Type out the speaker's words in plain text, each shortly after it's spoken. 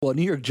Well, a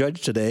New York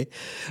judge today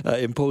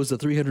imposed a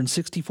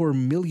 $364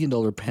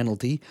 million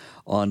penalty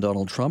on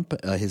Donald Trump,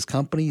 his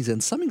companies,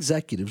 and some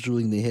executives,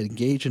 ruling they had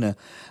engaged in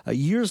a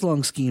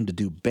years-long scheme to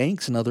do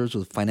banks and others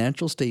with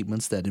financial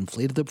statements that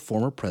inflated the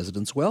former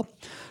president's wealth.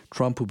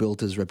 Trump, who built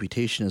his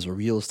reputation as a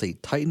real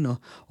estate titan,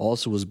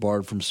 also was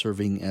barred from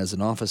serving as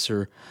an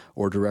officer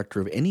or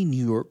director of any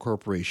New York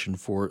corporation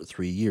for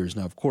 3 years.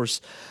 Now, of course,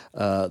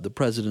 the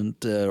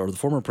president or the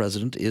former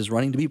president is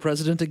running to be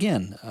president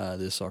again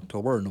this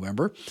October or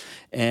November.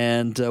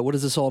 And what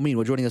does this all mean?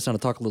 Well, joining us now to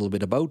talk a little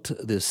bit about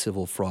this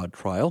civil fraud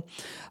trial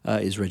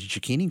is Reggie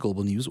Cecchini,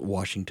 Global News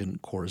Washington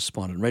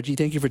correspondent. Reggie,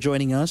 thank you for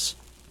joining us.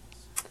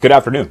 Good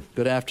afternoon.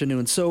 Good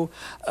afternoon. So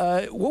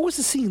what was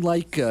the scene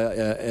like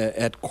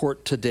at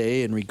court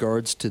today in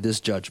regards to this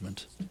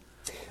judgment?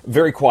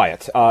 Very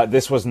quiet.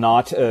 This was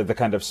not the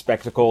kind of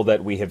spectacle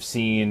that we have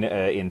seen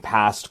in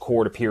past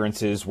court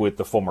appearances with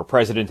the former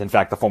president. In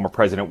fact, the former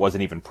president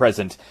wasn't even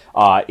present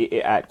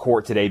at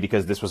court today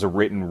because this was a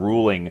written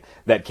ruling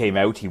that came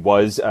out. He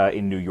was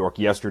in New York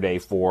yesterday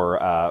for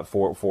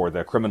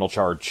the criminal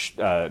charge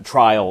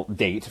trial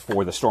date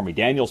for the Stormy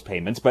Daniels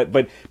payments. But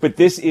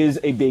this is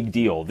a big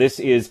deal. This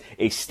is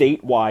a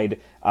statewide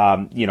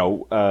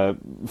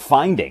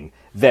finding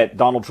that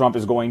Donald Trump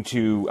is going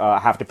to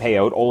have to pay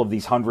out all of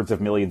these hundreds of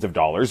millions of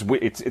dollars.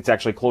 It's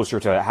actually closer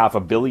to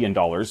 $500 million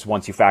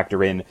once you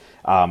factor in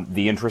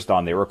the interest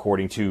on there,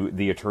 according to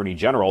the Attorney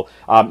General.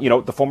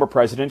 The former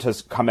president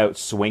has come out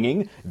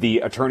swinging. The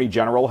Attorney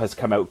General has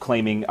come out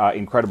claiming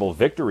incredible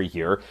victory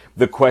here.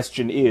 The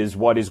question is,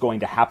 what is going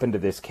to happen to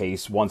this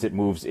case once it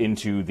moves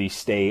into the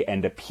stay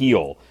and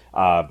appeal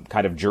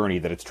kind of journey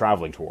that it's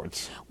traveling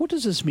towards? What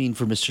does this mean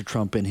for Mr.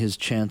 Trump and his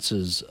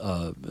chances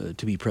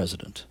to be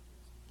president?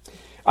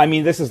 I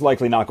mean, this is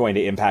likely not going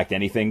to impact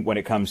anything when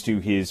it comes to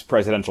his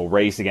presidential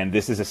race. Again,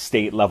 this is a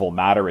state-level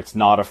matter. It's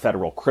not a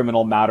federal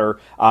criminal matter.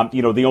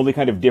 The only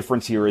kind of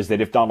difference here is that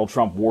if Donald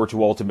Trump were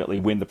to ultimately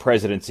win the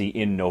presidency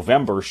in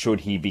November, should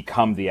he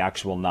become the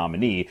actual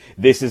nominee,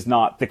 this is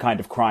not the kind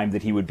of crime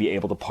that he would be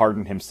able to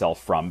pardon himself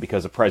from,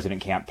 because a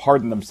president can't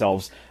pardon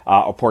themselves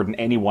or pardon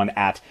anyone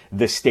at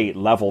the state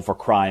level for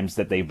crimes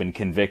that they've been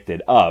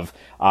convicted of.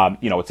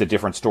 It's a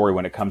different story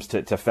when it comes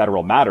to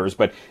federal matters.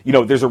 But,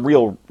 there's a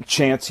real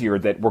chance here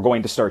that we're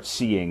going to start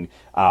seeing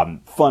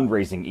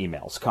fundraising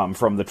emails come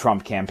from the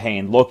Trump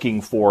campaign looking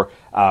for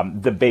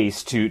the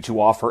base to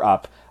offer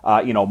up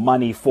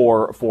money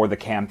for the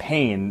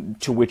campaign,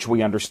 to which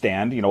we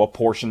understand, a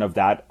portion of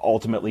that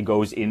ultimately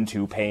goes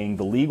into paying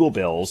the legal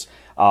bills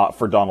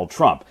for Donald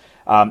Trump.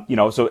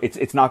 So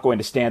it's not going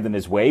to stand in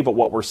his way, but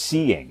what we're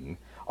seeing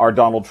are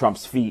Donald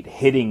Trump's feet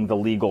hitting the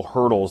legal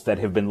hurdles that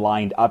have been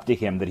lined up to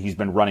him that he's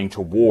been running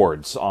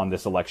towards on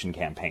this election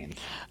campaign.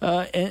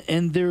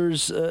 And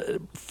there's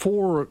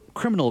 4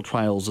 criminal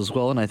trials as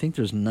well, and I think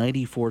there's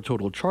 94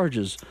 total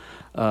charges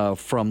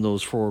from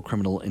those 4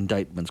 criminal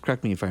indictments.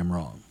 Correct me if I'm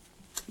wrong.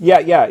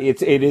 Yeah,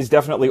 it is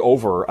definitely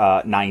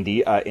over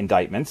 90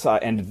 indictments,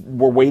 and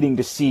we're waiting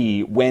to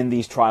see when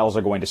these trials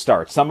are going to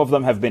start. Some of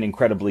them have been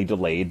incredibly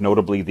delayed,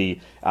 notably the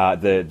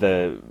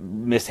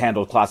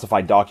mishandled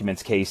classified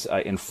documents case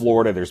in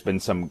Florida. There's been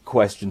some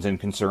questions and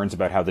concerns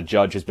about how the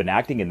judge has been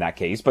acting in that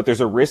case, but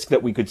there's a risk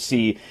that we could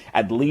see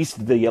at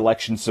least the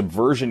election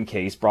subversion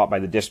case brought by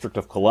the District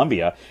of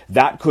Columbia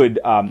that could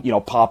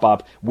pop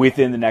up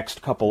within the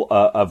next couple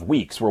of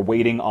weeks. We're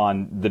waiting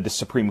on the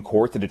Supreme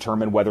Court to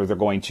determine whether they're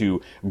going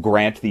to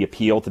grant the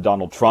appeal to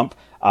Donald Trump,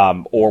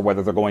 or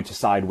whether they're going to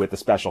side with the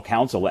special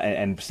counsel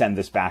and send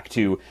this back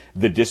to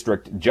the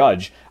district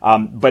judge.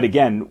 But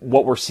again,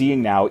 what we're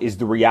seeing now is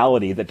the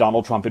reality that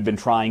Donald Trump had been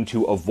trying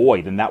to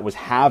avoid, and that was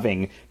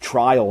having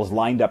trials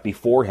lined up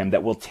before him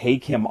that will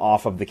take him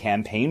off of the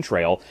campaign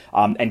trail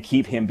and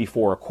keep him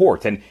before a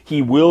court. And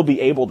he will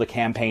be able to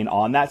campaign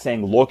on that,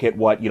 saying, look at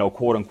what,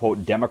 quote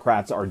unquote,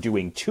 Democrats are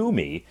doing to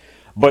me.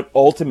 But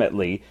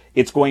ultimately,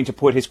 it's going to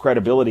put his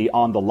credibility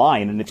on the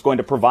line, and it's going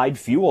to provide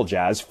fuel,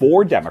 Jazz,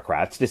 for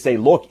Democrats to say,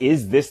 look,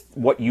 is this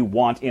what you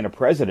want in a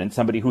president?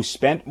 Somebody who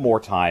spent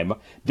more time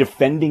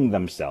defending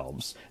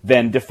themselves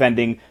than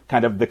defending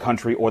kind of the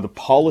country or the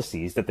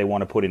policies that they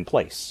want to put in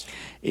place.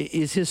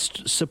 Is his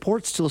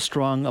support still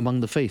strong among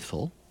the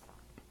faithful?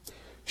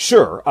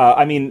 Sure.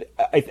 I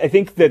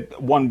think that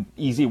one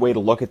easy way to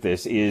look at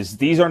this is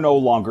these are no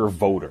longer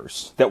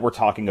voters that we're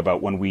talking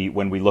about when we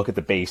look at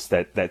the base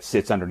that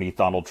sits underneath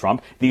Donald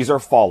Trump. These are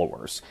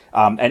followers,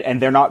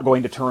 and they're not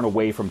going to turn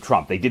away from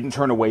Trump. They didn't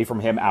turn away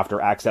from him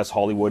after Access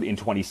Hollywood in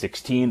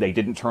 2016. They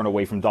didn't turn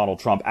away from Donald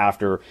Trump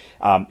after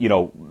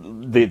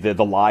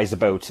the lies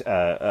about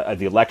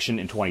the election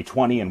in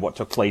 2020 and what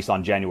took place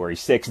on January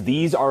 6th.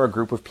 These are a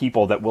group of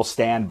people that will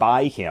stand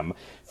by him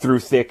through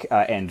thick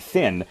and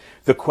thin.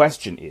 The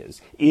question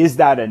is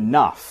that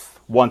enough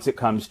once it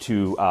comes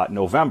to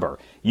November?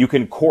 You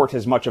can court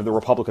as much of the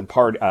Republican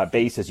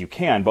base as you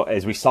can, but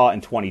as we saw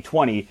in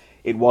 2020,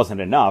 it wasn't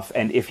enough.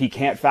 And if he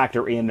can't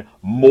factor in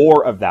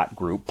more of that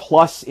group,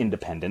 plus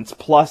independents,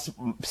 plus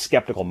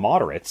skeptical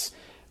moderates,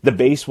 the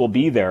base will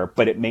be there,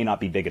 but it may not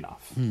be big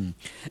enough.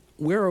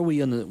 Where are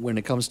we when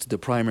it comes to the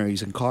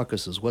primaries and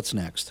caucuses? What's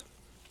next?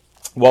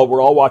 Well,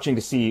 we're all watching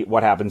to see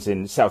what happens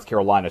in South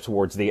Carolina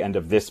towards the end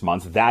of this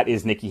month. That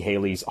is Nikki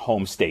Haley's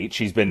home state.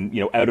 She's been,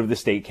 out of the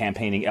state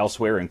campaigning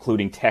elsewhere,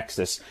 including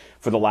Texas,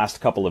 for the last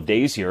couple of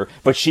days here,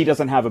 but she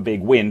doesn't have a big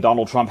win.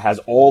 Donald Trump has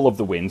all of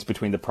the wins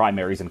between the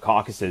primaries and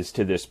caucuses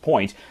to this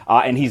point,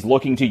 and he's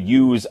looking to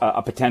use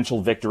a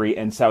potential victory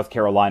in South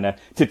Carolina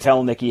to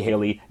tell Nikki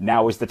Haley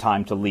now is the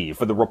time to leave,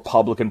 for the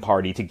Republican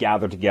Party to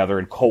gather together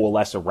and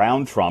coalesce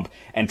around Trump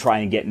and try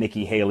and get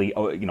Nikki Haley,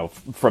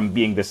 from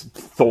being this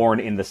thorn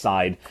in the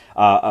side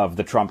of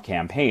the Trump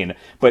campaign.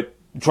 But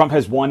Trump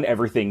has won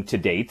everything to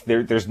date.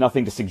 There's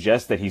nothing to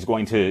suggest that he's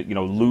going to,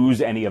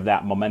 lose any of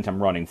that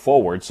momentum running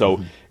forward.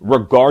 So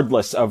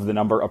regardless of the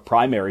number of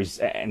primaries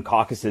and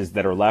caucuses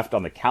that are left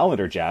on the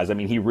calendar, Jazz, I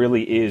mean, he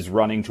really is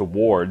running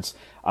towards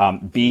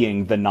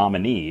being the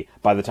nominee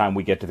by the time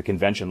we get to the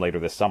convention later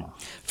this summer.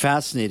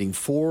 Fascinating.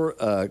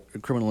 4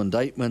 criminal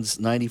indictments,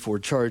 94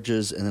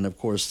 charges, and then, of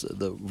course,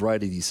 the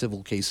variety of these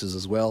civil cases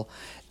as well.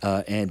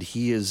 And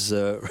he is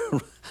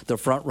the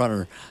front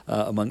runner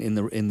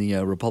in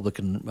the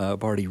Republican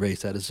Party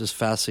race. That is just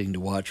fascinating to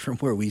watch from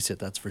where we sit,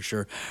 that's for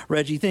sure.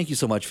 Reggie, thank you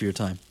so much for your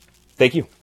time. Thank you.